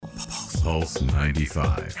Pulse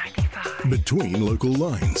 95. Between local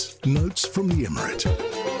lines, notes from the Emirate.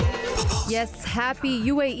 Yes, happy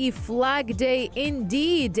UAE Flag Day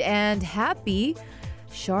indeed, and happy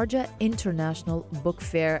Sharjah International Book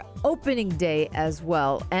Fair opening day as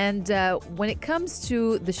well. And when it comes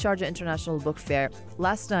to the Sharjah International Book Fair,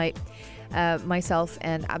 last night, myself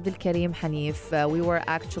and Abdul Karim Hanif, we were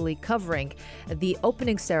actually covering the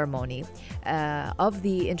opening ceremony of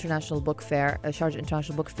the International Book Fair, Sharjah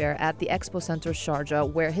International Book Fair at the Expo Center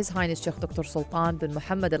Sharjah, where His Highness Sheikh Dr. Sultan bin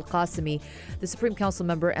Mohammed Al Qasimi, the Supreme Council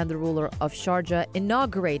member and the ruler of Sharjah,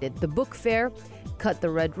 inaugurated the book fair, cut the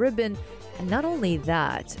red ribbon, and not only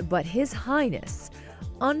that, but His Highness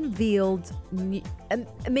unveiled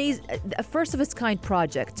a first of its kind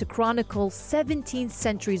project to chronicle 17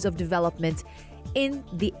 centuries of development in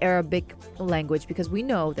the Arabic language, because we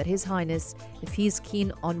know that His Highness, if he's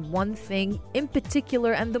keen on one thing in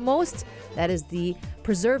particular and the most, that is the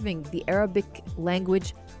preserving the Arabic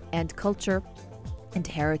language and culture and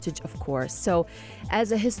heritage, of course. So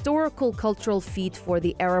as a historical cultural feat for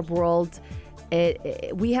the Arab world,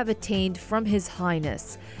 we have attained from His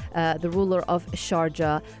Highness, the ruler of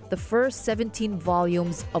Sharjah, the first 17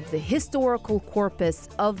 volumes of the historical corpus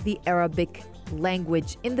of the Arabic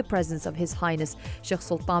language in the presence of His Highness Sheikh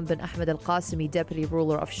Sultan bin Ahmed Al Qasimi, Deputy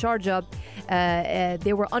Ruler of Sharjah.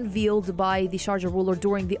 They were unveiled by the Sharjah ruler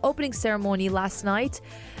during the opening ceremony last night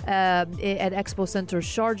at Expo Center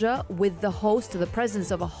Sharjah, with the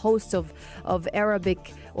presence of a host of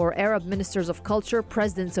Arabic or Arab ministers of culture,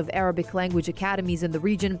 presidents of Arabic language academies in the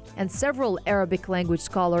region, and several Arabic language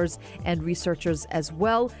scholars and researchers as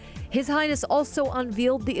well. His Highness also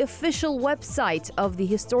unveiled the official website of the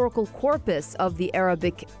historical corpus of the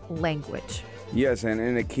Arabic language. Yes, and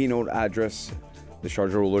in a keynote address, the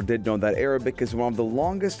Sharjah ruler did note that Arabic is one of the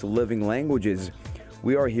longest living languages.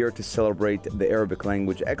 We are here to celebrate the Arabic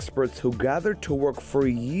language experts who gathered to work for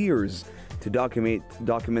years to document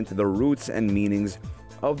the roots and meanings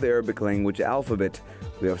of the Arabic language alphabet.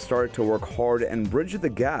 We have started to work hard and bridge the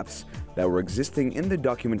gaps that were existing in the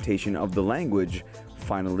documentation of the language.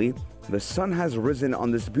 Finally, the sun has risen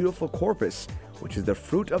on this beautiful corpus, which is the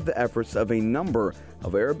fruit of the efforts of a number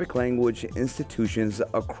of Arabic language institutions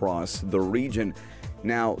across the region.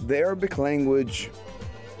 Now, the Arabic language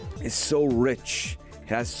is so rich. It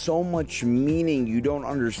has so much meaning you don't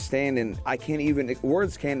understand, and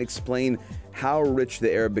words can't explain how rich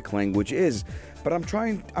the Arabic language is. But I'm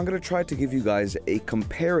going to try to give you guys a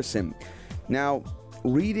comparison. Now,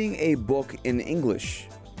 reading a book in English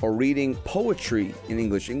or reading poetry in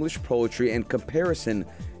English poetry, in comparison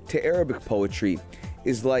to Arabic poetry,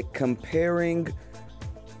 is like comparing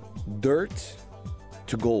dirt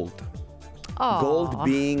to gold. Aww. Gold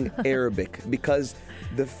being Arabic, because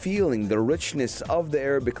the feeling, the richness of the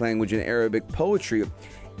Arabic language and Arabic poetry,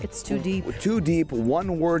 it's too deep. Too deep.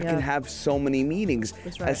 One word can have so many meanings.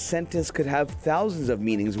 That's right. A sentence could have thousands of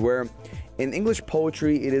meanings, where in English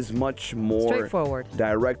poetry, it is much more straightforward,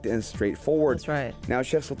 direct and straightforward. That's right. Now,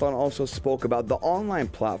 Sheikh Sultan also spoke about the online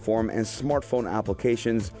platform and smartphone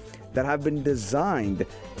applications that have been designed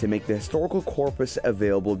to make the historical corpus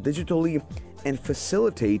available digitally and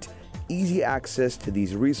facilitate easy access to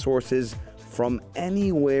these resources from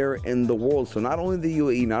anywhere in the world. So not only the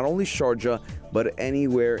UAE, not only Sharjah, but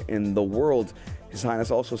anywhere in the world. His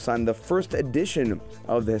Highness also signed the first edition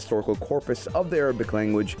of the historical corpus of the Arabic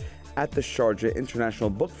language at the Sharjah International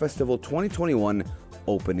Book Festival 2021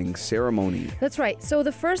 opening ceremony. That's right. So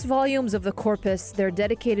the first volumes of the corpus, they're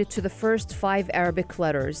dedicated to the first 5 Arabic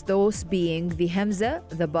letters, those being the Hamza,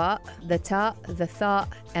 the Ba, the Ta, the Tha,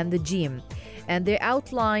 and the Jim. And they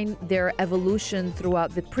outline their evolution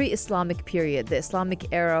throughout the pre-Islamic period, the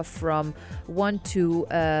Islamic era from 1 to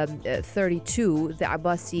 32, the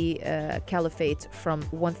Abbasi Caliphate from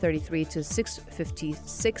 133 to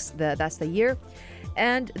 656, that's the year,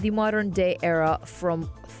 and the modern day era from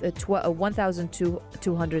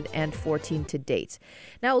 1214 to date.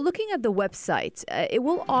 Now, looking at the website, it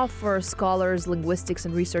will offer scholars, linguistics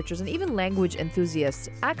and researchers, and even language enthusiasts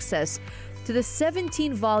access to the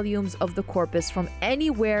 17 volumes of the corpus from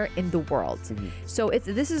anywhere in the world. Mm-hmm. So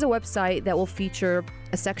this is a website that will feature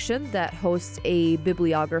a section that hosts a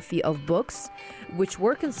bibliography of books which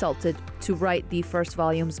were consulted to write the first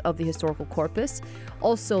volumes of the historical corpus.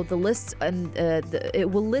 Also, the list it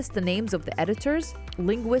will list the names of the editors,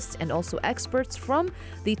 linguists, and also experts from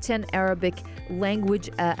the 10 Arabic language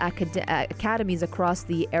academies across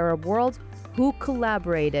the Arab world who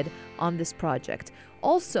collaborated on this project.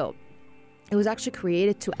 Also, It was actually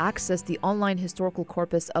created to access the online historical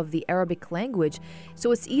corpus of the Arabic language,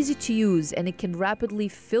 so it's easy to use and it can rapidly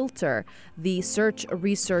filter the search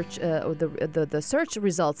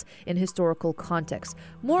results in historical context.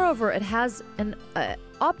 Moreover, it has an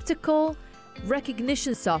optical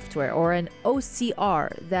recognition software, or an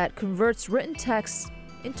OCR, that converts written text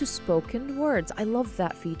into spoken words. I love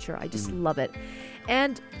that feature. I just love it.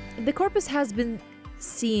 And the corpus has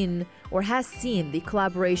seen the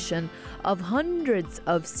collaboration of hundreds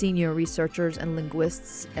of senior researchers and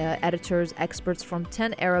linguists, editors, experts from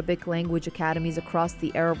 10 Arabic language academies across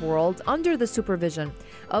the Arab world, under the supervision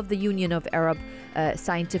of the Union of Arab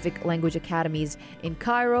Scientific Language Academies in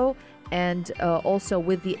Cairo, and also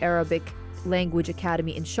with the Arabic Language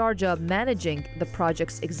Academy in Sharjah managing the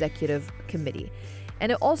project's executive committee.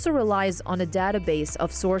 And it also relies on a database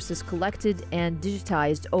of sources collected and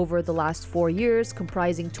digitized over the last 4 years,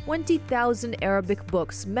 comprising 20,000 Arabic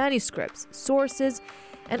books, manuscripts, sources,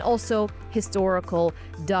 and also historical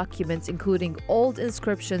documents, including old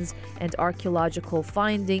inscriptions and archaeological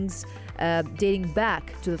findings dating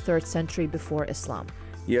back to the 3rd century before Islam.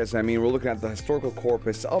 Yes, I mean, we're looking at the historical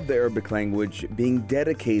corpus of the Arabic language being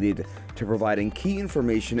dedicated to providing key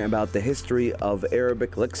information about the history of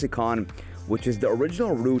Arabic lexicon, which is the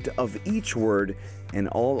original root of each word, and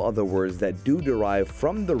all other words that do derive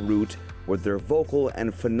from the root with their vocal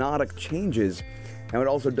and phonetic changes. And it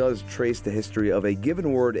also does trace the history of a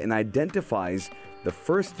given word and identifies the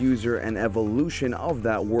first user and evolution of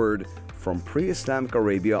that word from pre-Islamic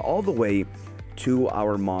Arabia all the way to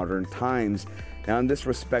our modern times. Now, in this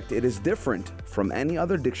respect, it is different from any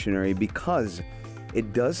other dictionary because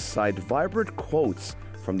it does cite vibrant quotes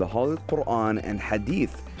from the Holy Quran and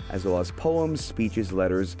Hadith, as well as poems, speeches,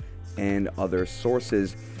 letters, and other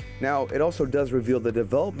sources. Now, it also does reveal the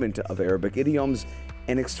development of Arabic idioms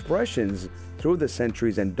and expressions through the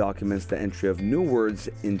centuries, and documents the entry of new words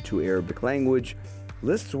into Arabic language,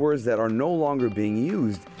 lists words that are no longer being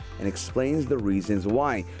used, and explains the reasons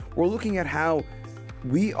why. We're looking at how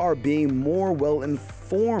we are being more well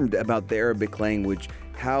informed about the Arabic language,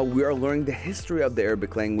 how we are learning the history of the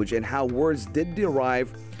Arabic language, and how words did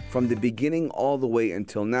derive from the beginning all the way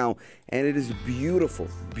until now. And it is beautiful,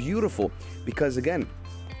 beautiful, because again,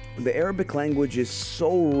 the Arabic language is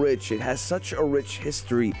so rich. It has such a rich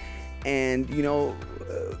history. And, you know,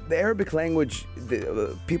 the Arabic language,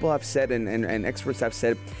 people have said, and experts have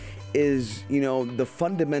said, is, you know, the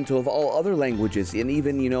fundamental of all other languages. And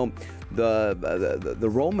even, you know, the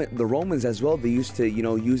Romans as well, they used to, you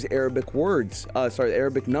know, use Arabic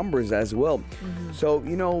Arabic numbers as well. Mm-hmm. So,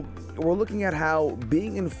 you know, we're looking at how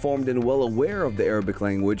being informed and well aware of the Arabic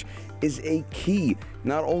language is a key,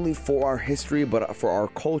 not only for our history, but for our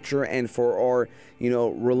culture and for our, you know,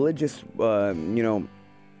 religious,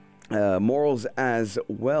 morals as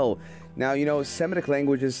well. Now, you know, Semitic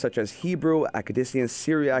languages such as Hebrew, Akkadian,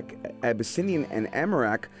 Syriac, Abyssinian, and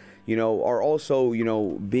Amharic, you know, are also, you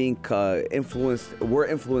know, being were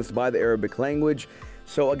influenced by the Arabic language.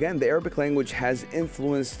 So again, the Arabic language has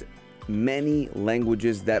influenced many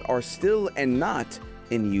languages that are still and not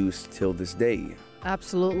in use till this day.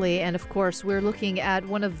 Absolutely. And of course, we're looking at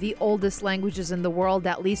one of the oldest languages in the world,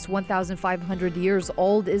 at least 1,500 years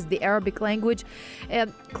old is the Arabic language.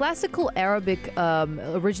 Classical Arabic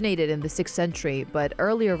originated in the 6th century, but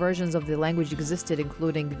earlier versions of the language existed,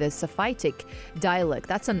 including the Safaitic dialect.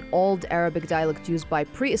 That's an old Arabic dialect used by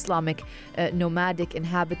pre-Islamic nomadic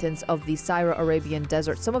inhabitants of the Syro-Arabian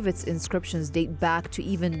desert. Some of its inscriptions date back to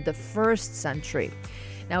even the 1st century.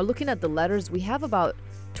 Now, looking at the letters, we have about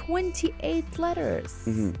 28 letters.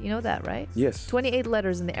 Mm-hmm. You know that, right? Yes. 28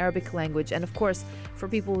 letters in the Arabic language. And of course, for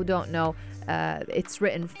people who don't know, it's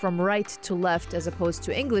written from right to left as opposed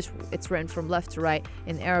to English. It's written from left to right.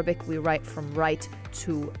 In Arabic, we write from right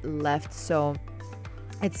to left. So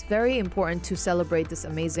it's very important to celebrate this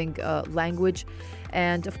amazing language.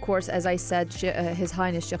 And of course, as I said, His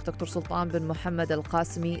Highness Sheikh Dr. Sultan bin Muhammad Al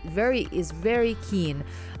Qasimi is very keen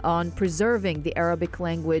on preserving the Arabic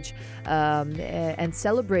language and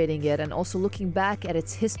celebrating it, and also looking back at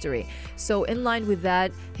its history. So in line with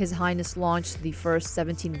that, His Highness launched the first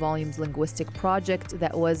 17 volumes linguistic project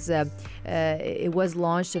that was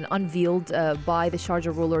launched and unveiled by the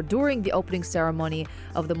Sharjah ruler during the opening ceremony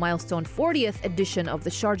of the milestone 40th edition of the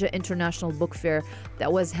Sharjah International Book Fair that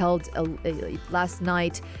was held last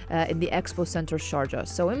night in the Expo Center Sharjah.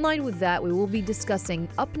 So in line with that, we will be discussing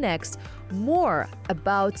up next more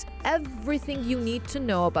about everything you need to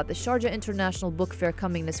know about the Sharjah International Book Fair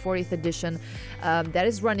coming this 40th edition that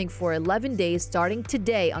is running for 11 days starting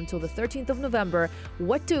today until the 13th of November.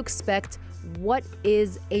 What to expect, what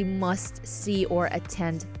is a must see or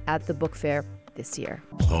attend at the book fair. this year.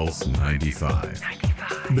 Pulse 95.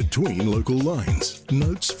 Between local lines.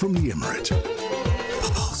 Notes from the Emirate.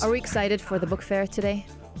 Are we excited for the book fair today?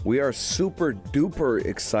 We are super duper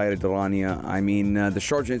excited, Rania. I mean, the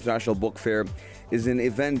Sharjah International Book Fair is an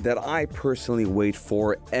event that I personally wait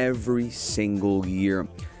for every single year.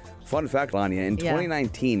 Fun fact, Rania, in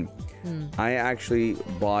 2019, I actually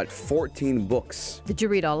bought 14 books. Did you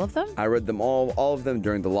read all of them? I read them all of them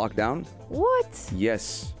during the lockdown. What?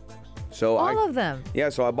 Yes. So All of them? Yeah,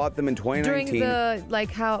 so I bought them in 2019. During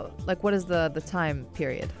the, what is the time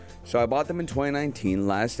period? So I bought them in 2019,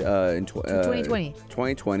 2020.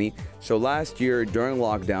 2020. So last year during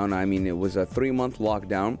lockdown, I mean, it was a 3-month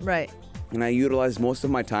lockdown. Right. And I utilized most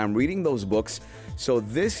of my time reading those books. So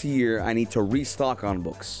this year I need to restock on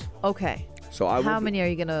books. Okay. So how many are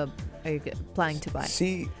you planning to buy?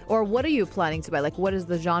 See, or what are you planning to buy? Like, what is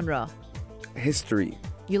the genre? History.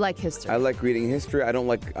 You like history? I like reading history. I don't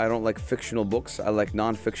like fictional books. I like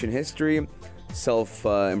nonfiction history,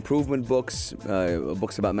 self-improvement books,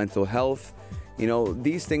 books about mental health. You know,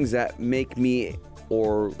 these things that make me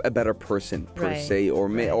or a better person per se,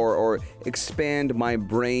 or expand my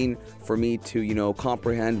brain for me to, you know,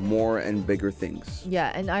 comprehend more and bigger things. Yeah,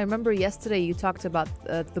 and I remember yesterday you talked about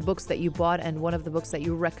the books that you bought, and one of the books that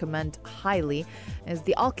you recommend highly is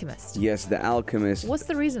The Alchemist. Yes, The Alchemist. What's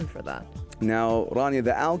the reason for that? Now, Rania,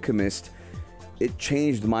 The Alchemist, it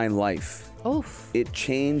changed my life. Oof. It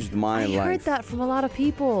changed my life. I heard that from a lot of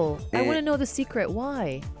people. I want to know the secret.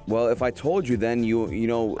 Why? Well, if I told you, then you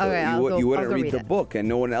wouldn't read the book, and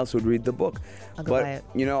no one else would read the book. I'll go buy it.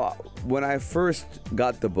 You know, when I first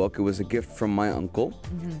got the book, it was a gift from my uncle,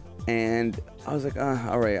 and I was like,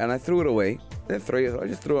 all right, and I threw it away. I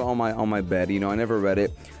just threw it on my bed. You know, I never read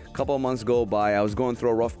it. A couple of months go by. I was going through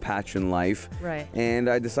a rough patch in life, right? And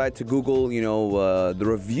I decided to Google, you know, the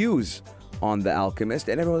reviews on The Alchemist,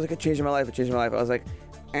 and everyone was like, it changed my life. I was like,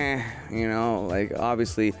 you know, like,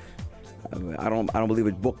 obviously I don't believe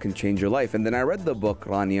a book can change your life. And then I read the book,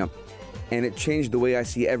 Rania, and it changed the way I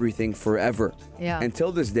see everything forever. Yeah.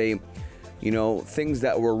 Until this day, you know, things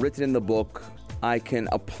that were written in the book I can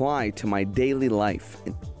apply to my daily life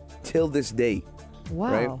till this day.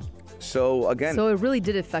 Wow. Right? So again, so it really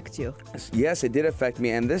did affect you. Yes, it did affect me,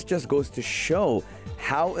 and this just goes to show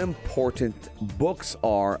how important books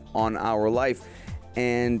are on our life.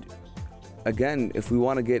 And again, if we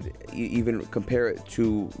want to get even compare it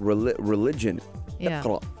to religion,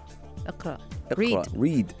 Iqra.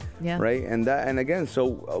 Read. Yeah. Right? And again,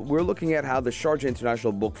 so we're looking at how the Sharjah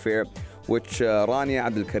International Book Fair, which Rania,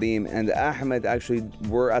 Abdul Karim, and Ahmed actually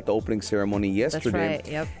were at the opening ceremony yesterday. That's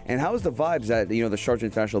right, yep. And how was the vibes at, you know, the Sharjah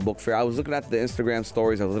International Book Fair? I was looking at the Instagram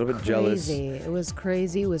stories. I was a little bit jealous. It was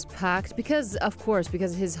crazy. It was packed because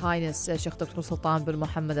His Highness Sheikh Dr. Sultan bin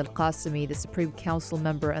Mohammed Al Qasimi, the Supreme Council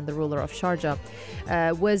member and the ruler of Sharjah,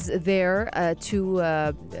 was there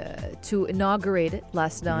to inaugurate it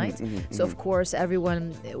last night. So of course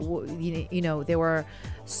everyone, you know, they were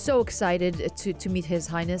so excited to meet His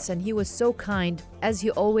Highness, and he was so kind, as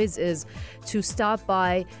he always is, to stop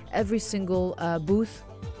by every single booth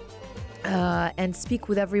and speak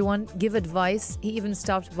with everyone, give advice. He even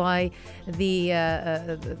stopped by the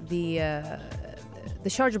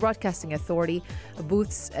Sharjah Broadcasting Authority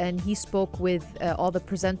booths, and he spoke with all the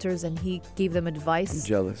presenters, and he gave them advice. I'm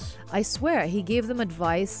jealous. I swear, he gave them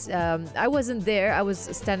advice. I wasn't there. I was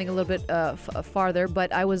standing a little bit farther,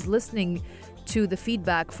 but I was listening to the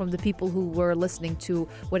feedback from the people who were listening to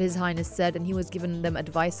what His Highness said, and he was giving them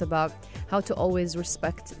advice about how to always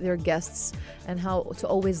respect their guests and how to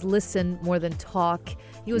always listen more than talk.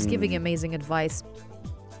 He was giving amazing advice.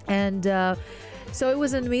 And so it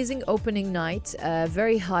was an amazing opening night,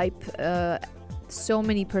 very hype. So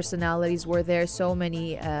many personalities were there, so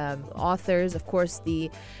many authors. Of course,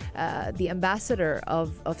 the ambassador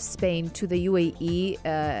of Spain to the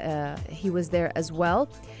UAE, he was there as well.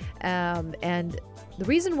 And the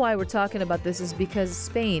reason why we're talking about this is because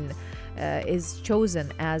Spain is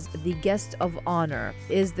chosen as the guest of honor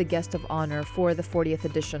for the 40th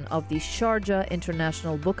edition of the Sharjah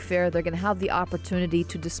International Book Fair. They're going to have the opportunity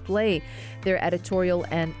to display their editorial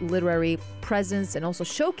and literary presence, and also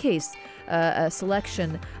showcase a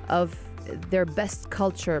selection of their best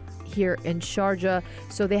culture here in Sharjah.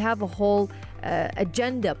 So they have a whole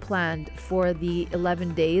agenda planned for the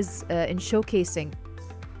 11 days in showcasing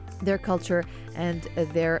their culture and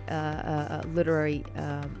their literary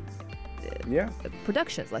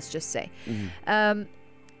productions, let's just say. I'm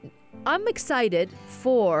excited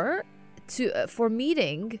for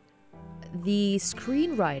meeting the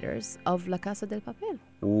screenwriters of La Casa del Papel.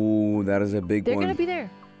 Ooh, that is a big one. They're going to be there.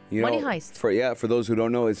 Money Heist. For those who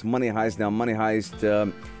don't know, it's Money Heist. Now, Money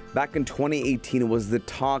Heist, back in 2018 was the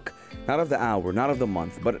talk, not of the hour, not of the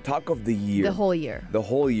month, but talk of the year. The whole year. The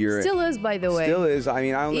whole year. Still is, by the way. Still is. I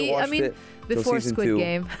mean, I only watched it till before season Squid 2.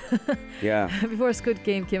 Game. Yeah. Before Squid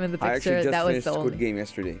Game came in the I picture, actually just that was finished the Squid only. Game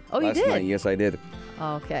yesterday. Oh, you last did? night. Yes, I did.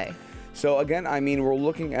 Okay. So again, I mean, we're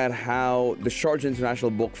looking at how the Sharjah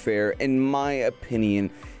International Book Fair, in my opinion,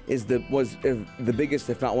 was the biggest,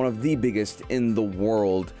 if not one of the biggest in the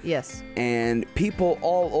world. Yes. And people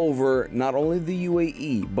all over, not only the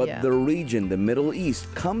UAE, but Yeah. the region, the Middle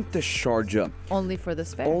East, come to Sharjah Only for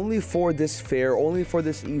this fair. only for this fair, only for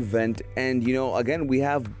this event. And, you know, again, we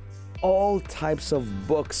have all types of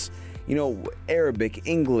books, you know, Arabic,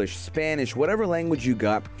 English, Spanish, whatever language you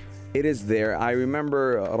got, it is there. I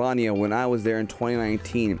remember, Rania, when I was there in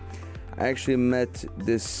 2019, I actually met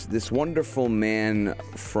this wonderful man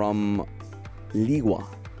from Liwa.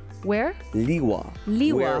 Where? Liwa.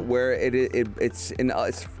 Liwa. Where it's in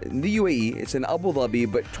the UAE. It's in Abu Dhabi,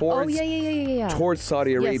 but towards Oh, yeah. towards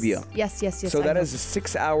Saudi Arabia. Yes. So I that know. is a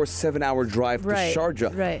 6-hour, 7-hour drive Right, to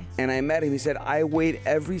Sharjah. right. And I met him. He said, I wait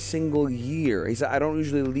every single year. He said, I don't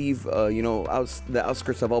usually leave, the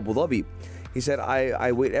outskirts of Abu Dhabi. He said,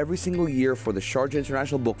 I wait every single year for the Sharjah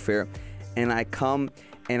International Book Fair, and I come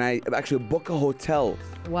and I actually book a hotel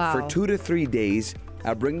Wow. for 2 to 3 days.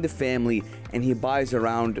 I bring the family, and he buys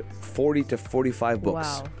around 40 to 45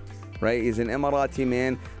 books. Wow. Right? He's an Emirati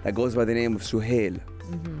man that goes by the name of Suhail.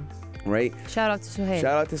 Right? Shout out to Suhail.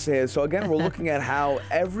 Shout out to Suhail. So again, we're looking at how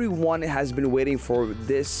everyone has been waiting for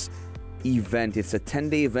this event. It's a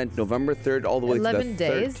 10-day event, November 3rd all the way to 11 the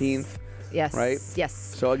days. 13th. Yes. Right? Yes.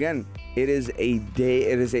 So again, it is a day,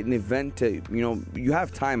 it is an event to, you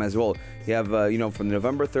have time as well. You have, from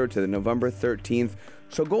November 3rd to the November 13th.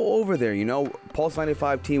 So go over there, Pulse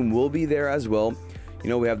 95 team will be there as well.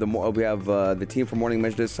 We have the team from Morning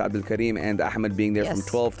Majlis, Abdul Karim and Ahmed being there from Yes.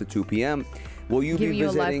 12 to 2 p.m. Will you Giving be you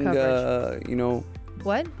a live visiting,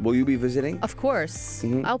 What? will you be visiting? Of course.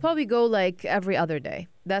 Mm-hmm. I'll probably go like every other day.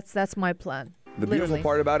 That's my plan. The beautiful Literally.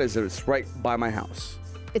 part about it is that it's right by my house.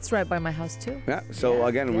 It's right by my house too. Yeah. So Yeah,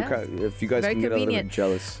 again, yeah. if you guys Very can get a little bit convenient.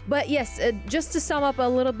 jealous. But yes, just to sum up a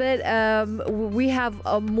little bit, we have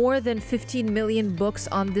more than 15 million books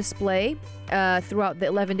on display throughout the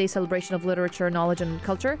 11-day celebration of literature, knowledge, and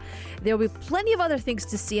culture. There will be plenty of other things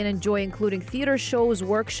to see and enjoy, including theater shows,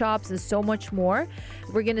 workshops, and so much more.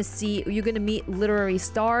 You're going to meet literary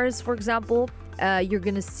stars, for example. You're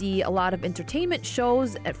going to see a lot of entertainment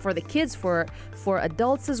shows for the kids, for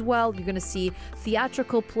adults as well. You're going to see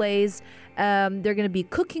theatrical plays. There are going to be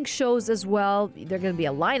cooking shows as well. There are going to be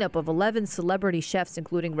a lineup of 11 celebrity chefs,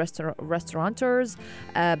 including restaurateurs,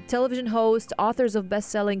 television hosts, authors of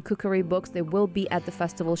best-selling cookery books. They will be at the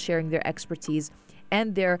festival sharing their expertise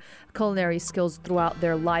and their culinary skills throughout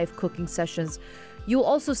their live cooking sessions. You'll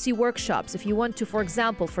also see workshops. If you want to, for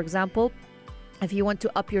example, if you want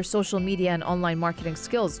to up your social media and online marketing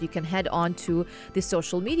skills, you can head on to the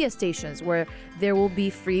social media stations where there will be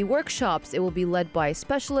free workshops. It will be led by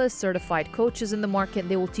specialists, certified coaches in the market.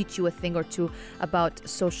 They will teach you a thing or two about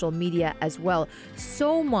social media as well.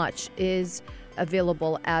 So much is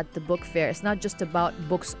available at the book fair. It's not just about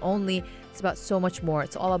books only. It's about so much more.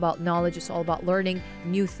 It's all about knowledge. It's all about learning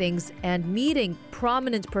new things and meeting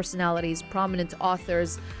prominent personalities, prominent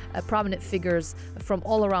authors, prominent figures from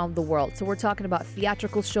all around the world. So we're talking about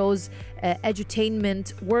theatrical shows,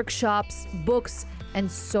 edutainment, workshops, books, and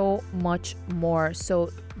so much more. So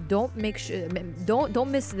don't miss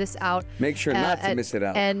this out. Make sure not to miss it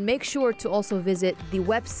out. And make sure to also visit the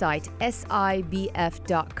website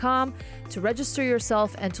sibf.com to register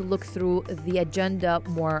yourself and to look through the agenda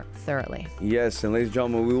more thoroughly. Yes, and ladies and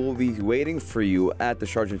gentlemen, we will be waiting for you at the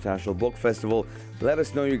Sharjah International Book Festival. Let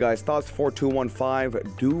us know your guys' thoughts.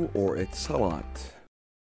 4215 do or it's Salat.